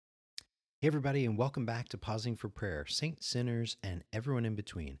Hey, everybody, and welcome back to Pausing for Prayer, Saints, Sinners, and everyone in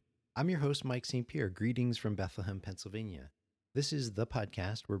between. I'm your host, Mike St. Pierre. Greetings from Bethlehem, Pennsylvania. This is the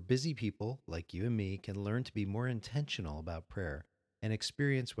podcast where busy people like you and me can learn to be more intentional about prayer and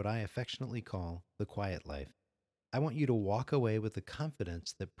experience what I affectionately call the quiet life. I want you to walk away with the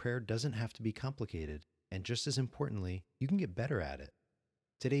confidence that prayer doesn't have to be complicated, and just as importantly, you can get better at it.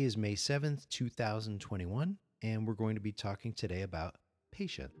 Today is May 7th, 2021, and we're going to be talking today about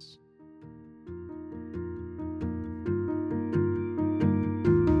patience.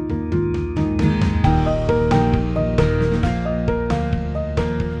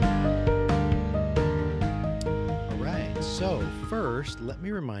 All right. So, first, let me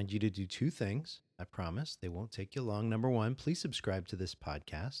remind you to do two things. I promise they won't take you long. Number one, please subscribe to this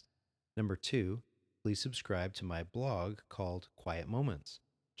podcast. Number two, please subscribe to my blog called Quiet Moments.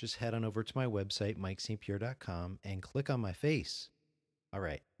 Just head on over to my website, mikestpierre.com, and click on my face. All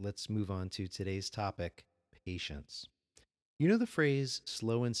right, let's move on to today's topic, patience. You know the phrase,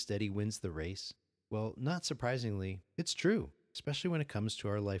 slow and steady wins the race? Well, not surprisingly, it's true, especially when it comes to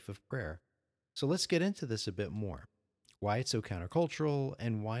our life of prayer. So let's get into this a bit more, why it's so countercultural,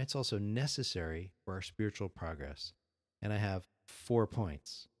 and why it's also necessary for our spiritual progress. And I have 4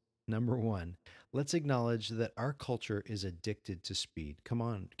 points. Number one, let's acknowledge that our culture is addicted to speed. Come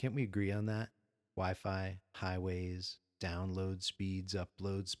on, can't we agree on that? Wi Fi, highways, download speeds,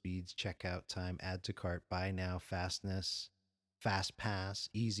 upload speeds, checkout time, add to cart, buy now, fastness, fast pass,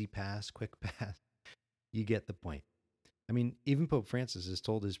 easy pass, quick pass. You get the point. I mean, even Pope Francis has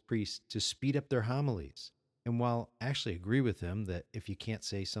told his priests to speed up their homilies. And while I actually agree with him that if you can't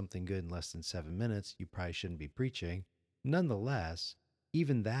say something good in less than 7 minutes, you probably shouldn't be preaching, nonetheless,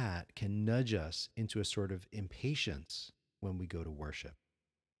 even that can nudge us into a sort of impatience when we go to worship.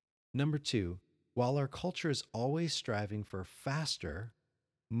 Number two, while our culture is always striving for faster,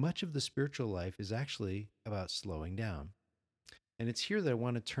 much of the spiritual life is actually about slowing down. And it's here that I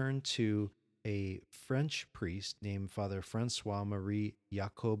want to turn to a French priest named Father Francois Marie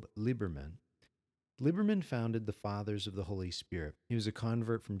Jacob Liberman. Liberman founded the Fathers of the Holy Spirit. He was a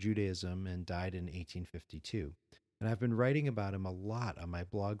convert from Judaism and died in 1852. And I've been writing about him a lot on my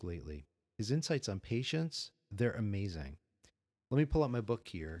blog lately. His insights on patience, they're amazing. Let me pull out my book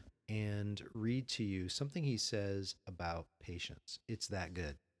here and read to you something he says about patience. It's that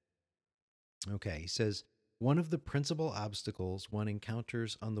good. Okay, he says, one of the principal obstacles one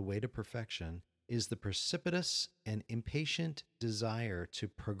encounters on the way to perfection is the precipitous and impatient desire to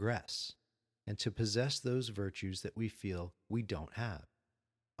progress and to possess those virtues that we feel we don't have.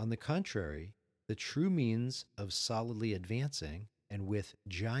 On the contrary, the true means of solidly advancing and with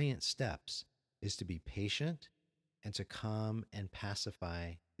giant steps is to be patient and to calm and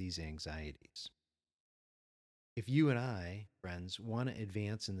pacify these anxieties. If you and I, friends, want to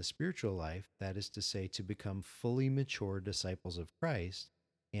advance in the spiritual life, that is to say, to become fully mature disciples of Christ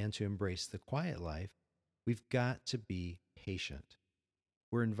and to embrace the quiet life, we've got to be patient.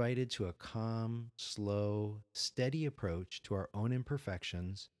 We're invited to a calm, slow, steady approach to our own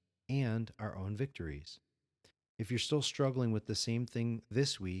imperfections and our own victories. If you're still struggling with the same thing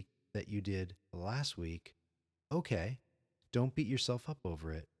this week that you did last week, okay, don't beat yourself up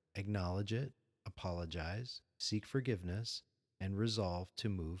over it. Acknowledge it, apologize, seek forgiveness, and resolve to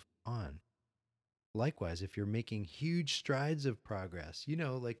move on. Likewise, if you're making huge strides of progress,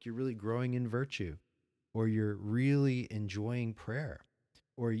 like you're really growing in virtue, or you're really enjoying prayer,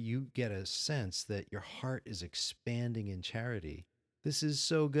 or you get a sense that your heart is expanding in charity, this is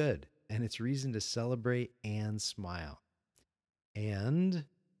so good. And it's reason to celebrate and smile. And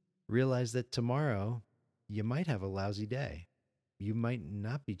realize that tomorrow you might have a lousy day. You might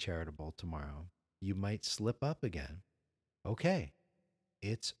not be charitable tomorrow. You might slip up again. Okay,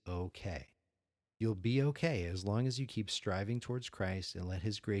 it's okay. You'll be okay as long as you keep striving towards Christ and let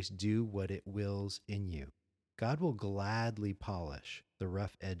His grace do what it wills in you. God will gladly polish the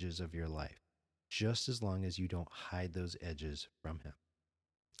rough edges of your life, just as long as you don't hide those edges from Him.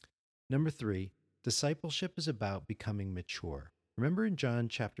 Number three, discipleship is about becoming mature. Remember in John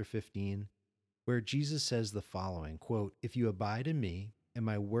chapter 15, where Jesus says the following, quote, "If you abide in me and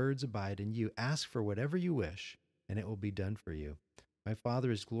my words abide in you, ask for whatever you wish, and it will be done for you. My Father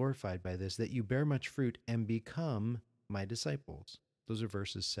is glorified by this, that you bear much fruit and become my disciples." Those are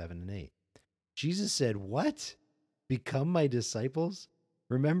verses 7 and 8. Jesus said, what? Become my disciples?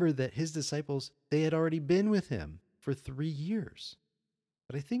 Remember that his disciples, they had already been with him for 3 years.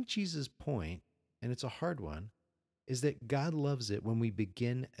 But I think Jesus' point, and it's a hard one, is that God loves it when we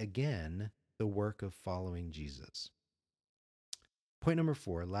begin again the work of following Jesus. Point number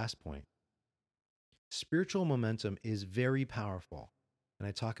four, last point. Spiritual momentum is very powerful, And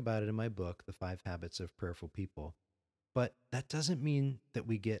I talk about it in my book, The 5 Habits of Prayerful People. But that doesn't mean that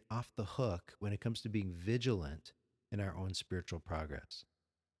we get off the hook when it comes to being vigilant in our own spiritual progress.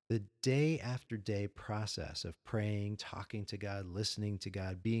 The day after day process of praying, talking to God, listening to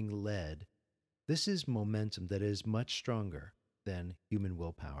God, being led, this is momentum that is much stronger than human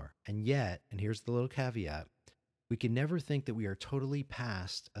willpower. And yet, and here's the little caveat, we can never think that we are totally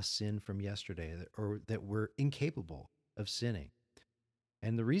past a sin from yesterday or that we're incapable of sinning.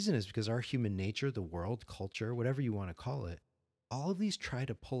 And the reason is because our human nature, the world, culture, whatever you want to call it, all of these try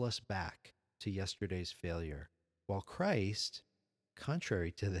to pull us back to yesterday's failure. While Christ,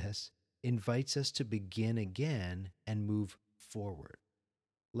 contrary to this, invites us to begin again and move forward.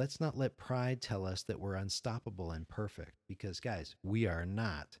 Let's not let pride tell us that we're unstoppable and perfect because, guys, we are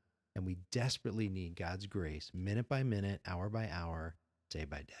not. And we desperately need God's grace minute by minute, hour by hour, day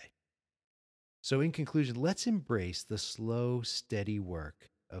by day. So, in conclusion, let's embrace the slow, steady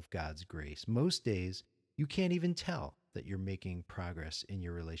work of God's grace. Most days, you can't even tell that you're making progress in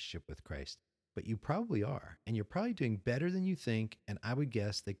your relationship with Christ, but you probably are. And you're probably doing better than you think. And I would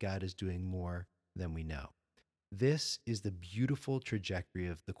guess that God is doing more than we know. This is the beautiful trajectory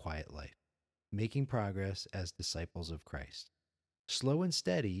of the quiet life, making progress as disciples of Christ. Slow and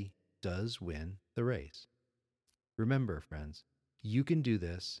steady does win the race. Remember, friends, you can do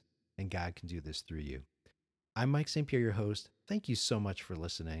this, and God can do this through you. I'm Mike St. Pierre, your host. Thank you so much for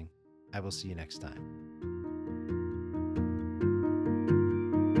listening. I will see you next time.